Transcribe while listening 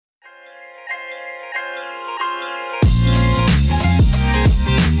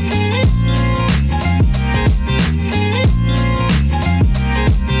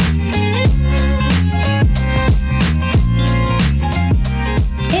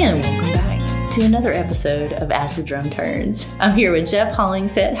to another episode of As the Drum Turns. I'm here with Jeff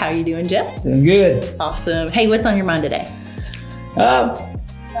Hollingshead. How are you doing, Jeff? Doing good. Awesome. Hey, what's on your mind today?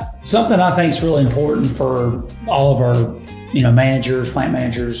 Something I think is really important for all of our, managers, plant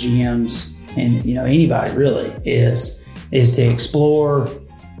managers, GMs, and, anybody really is to explore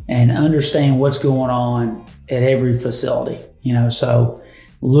and understand what's going on at every facility, so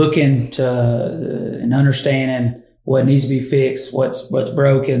looking to and understanding what needs to be fixed, what's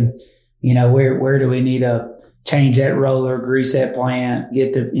broken, where do we need to change that roller, grease that plant,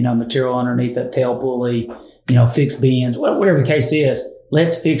 get the, material underneath that tail pulley, fix bends, whatever the case is.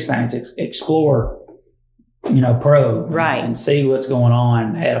 Let's fix things, explore, probe, right, and see what's going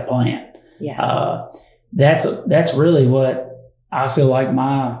on at a plant. Yeah, that's really what I feel like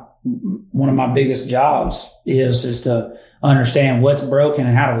one of my biggest jobs is to understand what's broken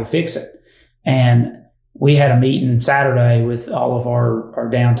and how do we fix it. And we had a meeting Saturday with all of our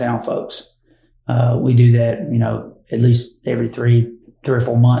downtown folks. We do that, at least every three or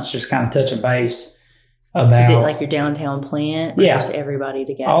 4 months, just kind of touching base about. Is it like your downtown plant? Or just everybody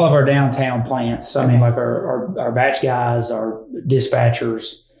together? All of our downtown plants. Okay. I mean, like our batch guys, our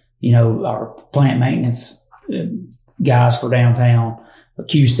dispatchers, our plant maintenance guys for downtown,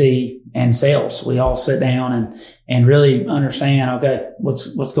 QC and sales. We all sit down and really understand, okay,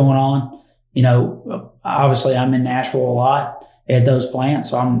 what's going on. Obviously I'm in Nashville a lot at those plants.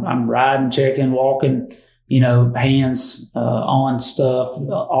 So I'm riding, checking, walking, hands on stuff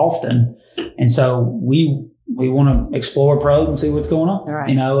often. And so we want to explore, probe, and see what's going on,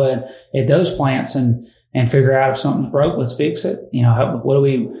 right. At those plants and figure out if something's broke, let's fix it. What are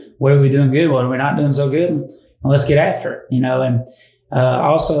we doing good? What are we not doing so good? And let's get after it, and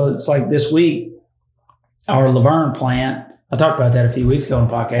also it's like this week, our Laverne plant, I talked about that a few weeks ago on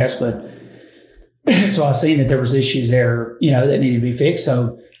the podcast, but so I seen that there was issues there, that needed to be fixed.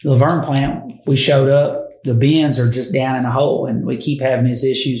 So the Laverne plant, we showed up, the bins are just down in a hole, and we keep having these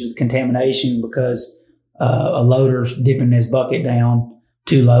issues with contamination because a loader's dipping his bucket down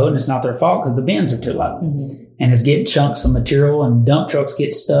too low, and it's not their fault because the bins are too low. Mm-hmm. And it's getting chunks of material, and dump trucks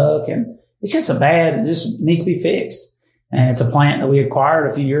get stuck, and it's just it just needs to be fixed. And it's a plant that we acquired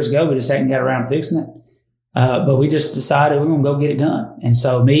a few years ago. We just hadn't got around to fixing it. But we just decided we're going to go get it done. And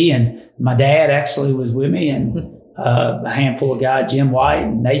so me and my dad actually was with me, and a handful of guys, Jim White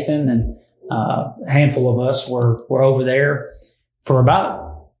and Nathan, and a handful of us were over there for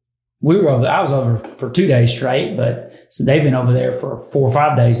I was over for 2 days straight, but so they've been over there for 4 or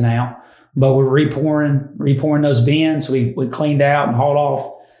 5 days now. But we're repouring those bins. We cleaned out and hauled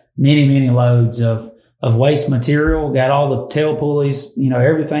off many loads of waste material, got all the tail pulleys,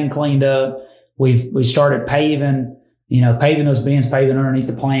 everything cleaned up. We started paving those bins, paving underneath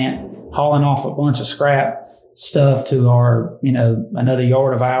the plant, hauling off a bunch of scrap stuff to our, another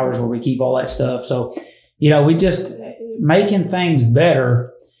yard of ours where we keep all that stuff. So, we just making things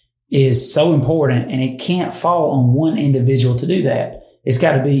better is so important, and it can't fall on one individual to do that. It's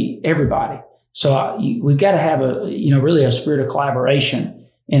got to be everybody. So we've got to have really a spirit of collaboration,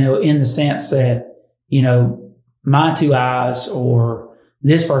 in the sense that, my 2 eyes or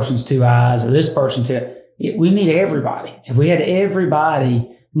this person's 2 eyes or this person we need everybody. If we had everybody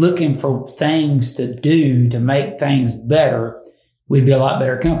looking for things to do to make things better, we'd be a lot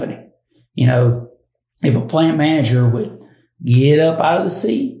better company. If a plant manager would get up out of the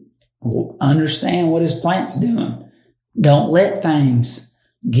seat, understand what his plant's doing, don't let things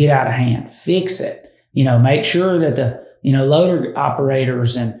get out of hand, fix it, make sure that the, loader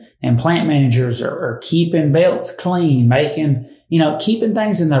operators and plant managers are keeping belts clean, making, keeping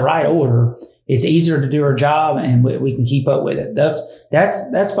things in the right order. It's easier to do our job, and we can keep up with it.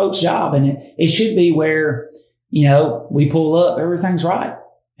 That's folks' job. And it should be where, we pull up, everything's right.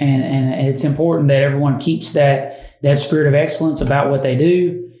 And it's important that everyone keeps that spirit of excellence about what they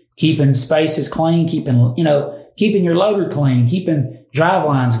do, keeping spaces clean, keeping your loader clean, keeping drive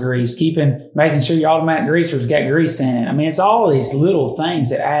lines greased, making sure your automatic greaser's got grease in it. I mean, it's all these little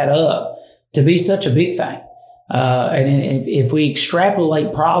things that add up to be such a big thing. And if we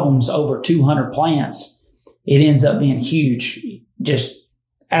extrapolate problems over 200 plants, it ends up being huge, just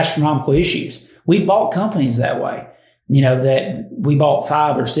astronomical issues. We've bought companies that way, that we bought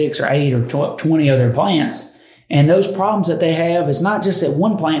 5 or 6 or 8 or 20 other plants. And those problems that they have is not just at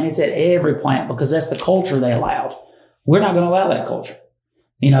one plant, it's at every plant, because that's the culture they allowed. We're not going to allow that culture.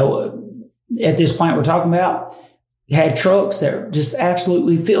 At this plant we're talking about, you had trucks that were just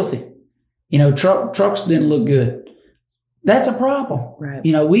absolutely filthy. Trucks didn't look good. That's a problem. Right.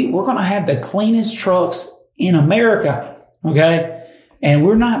 We're going to have the cleanest trucks in America. Okay. And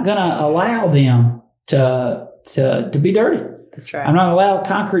we're not going to allow them to be dirty. That's right. I'm not allowed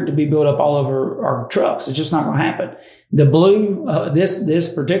concrete to be built up all over our trucks. It's just not going to happen. The blue,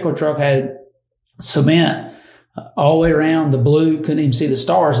 this particular truck had cement all the way around. The blue, couldn't even see the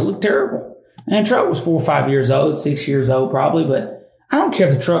stars. It looked terrible. And the truck was 4 or 5 years old, 6 years old probably, but I don't care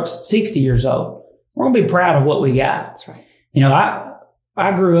if the truck's 60 years old. We're going to be proud of what we got. That's right. You know,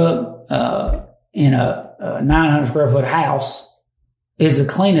 I grew up in a 900 square foot house. It's the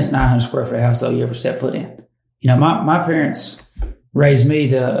cleanest 900 square foot house, though, you ever set foot in. You know, my parents raised me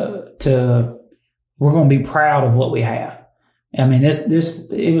to we're going to be proud of what we have. I mean,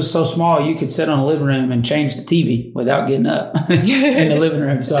 it was so small you could sit on a living room and change the TV without getting up in the living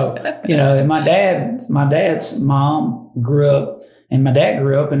room. So, you know, and my dad's mom grew up, and my dad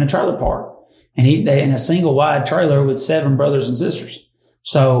grew up in a trailer park, and they in a single wide trailer with 7 brothers and sisters.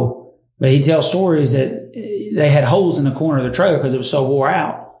 So, but he tells stories that they had holes in the corner of the trailer because it was so wore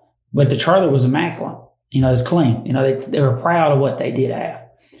out, but the trailer was immaculate. You know, it's clean. You know, they were proud of what they did have.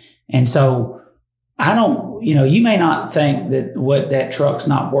 And so you know, you may not think that truck's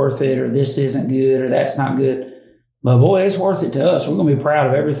not worth it, or this isn't good, or that's not good, but boy, it's worth it to us. We're going to be proud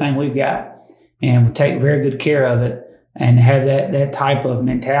of everything we've got, and we take very good care of it, and have that type of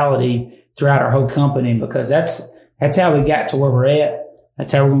mentality throughout our whole company, because that's how we got to where we're at.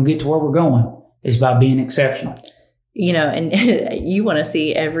 That's how we're going to get to where we're going, is by being exceptional. You know, and you want to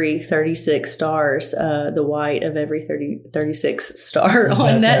see every 36 stars, the white of every 36 star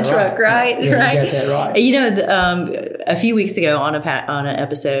on that truck, right? Yeah, right. You got that right. You know, a few weeks ago on an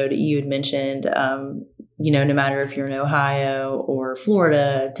episode, you had mentioned, you know, no matter if you're in Ohio or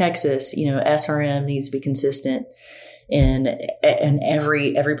Florida, Texas, you know, SRM needs to be consistent in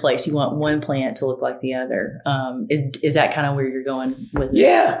every place. You want one plant to look like the other. Is that kind of where you're going with this?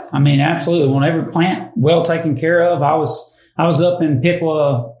 Yeah, I mean, absolutely. We want every plant well taken care of. I was up in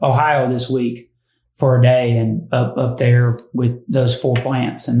Piqua, Ohio this week for a day, and up there with those 4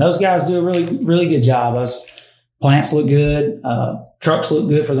 plants, and those guys do a really, really good job. Those plants look good. Trucks look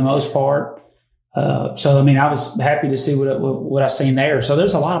good for the most part. So, I mean, I was happy to see what I seen there. So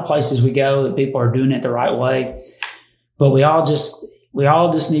there's a lot of places we go that people are doing it the right way. But we all just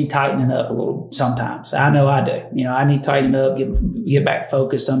need tightening up a little sometimes. I know I do. You know, I need tightening up, get back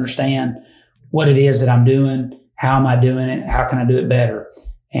focused, understand what it is that I'm doing, how am I doing it, how can I do it better,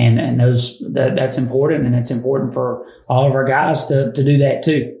 and that's important, and it's important for all of our guys to do that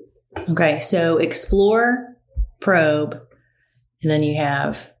too. Okay, so explore, probe, and then you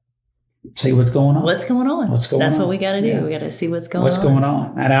have see what's going on. What's going on? That's what we got to do. Yeah. We got to see what's going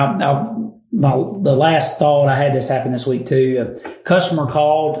on. And the last thought, I had this happen this week too. A customer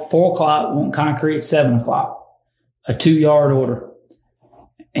called 4 o'clock, want concrete 7 o'clock, a 2-yard order.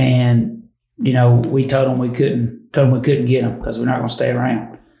 And, you know, we told them we couldn't get them because we're not going to stay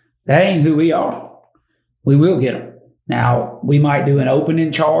around. That ain't who we are. We will get them. Now, we might do an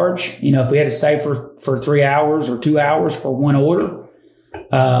opening charge. You know, if we had to stay for 3 hours or 2 hours for one order,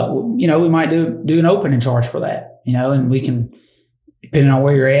 you know, we might do an opening charge for that, you know, and we can, depending on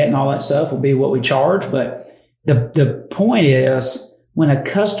where you're at and all that stuff, will be what we charge. But the point is, when a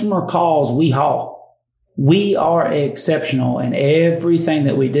customer calls, we haul. We are exceptional in everything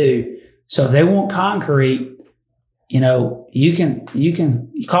that we do. So if they want concrete, you know, you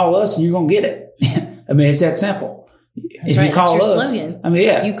can call us and you're going to get it. I mean, it's that simple. That's right. You call us, slogan. I mean,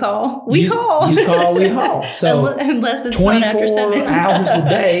 yeah. You call, we haul. You call, we haul. So unless it's 24 after 7 hours a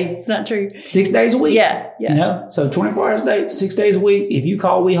day. It's not true. 6 days a week. Yeah. You know, so 24 hours a day, 6 days a week. If you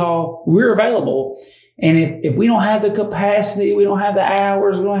call, we haul. We're available. And if we don't have the capacity, we don't have the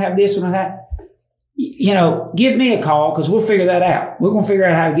hours, we don't have this, we don't have that, you know, give me a call, because we'll figure that out. We're going to figure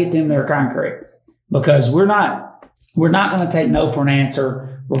out how to get them their concrete, because we're not going to take no for an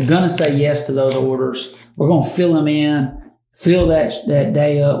answer. We're going to say yes to those orders. We're going to fill them in, fill that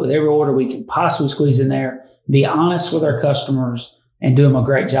day up with every order we can possibly squeeze in there, be honest with our customers, and do them a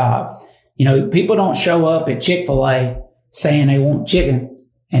great job. You know, people don't show up at Chick-fil-A saying they want chicken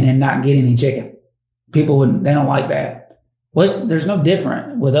and then not get any chicken. They don't like that. Well, there's no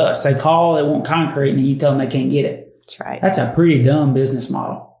different with us. They call, they want concrete, and you tell them they can't get it. That's right. That's a pretty dumb business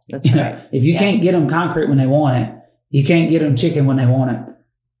model. That's right. If you can't get them concrete when they want it, you can't get them chicken when they want it.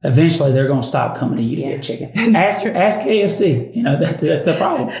 Eventually, they're going to stop coming to you to get chicken. Ask KFC. You know, that's the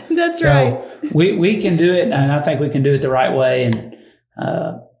problem. That's right. We can do it, and I think we can do it the right way.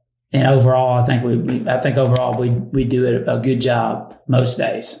 And overall, I think we do it a good job most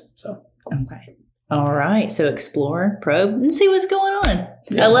days. So okay, all right. So explore, probe, and see what's going on.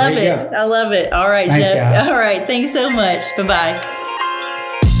 Yeah, I love it. I love it. All right, Thanks, Jeff. guys. All right. Thanks so much. Bye-bye.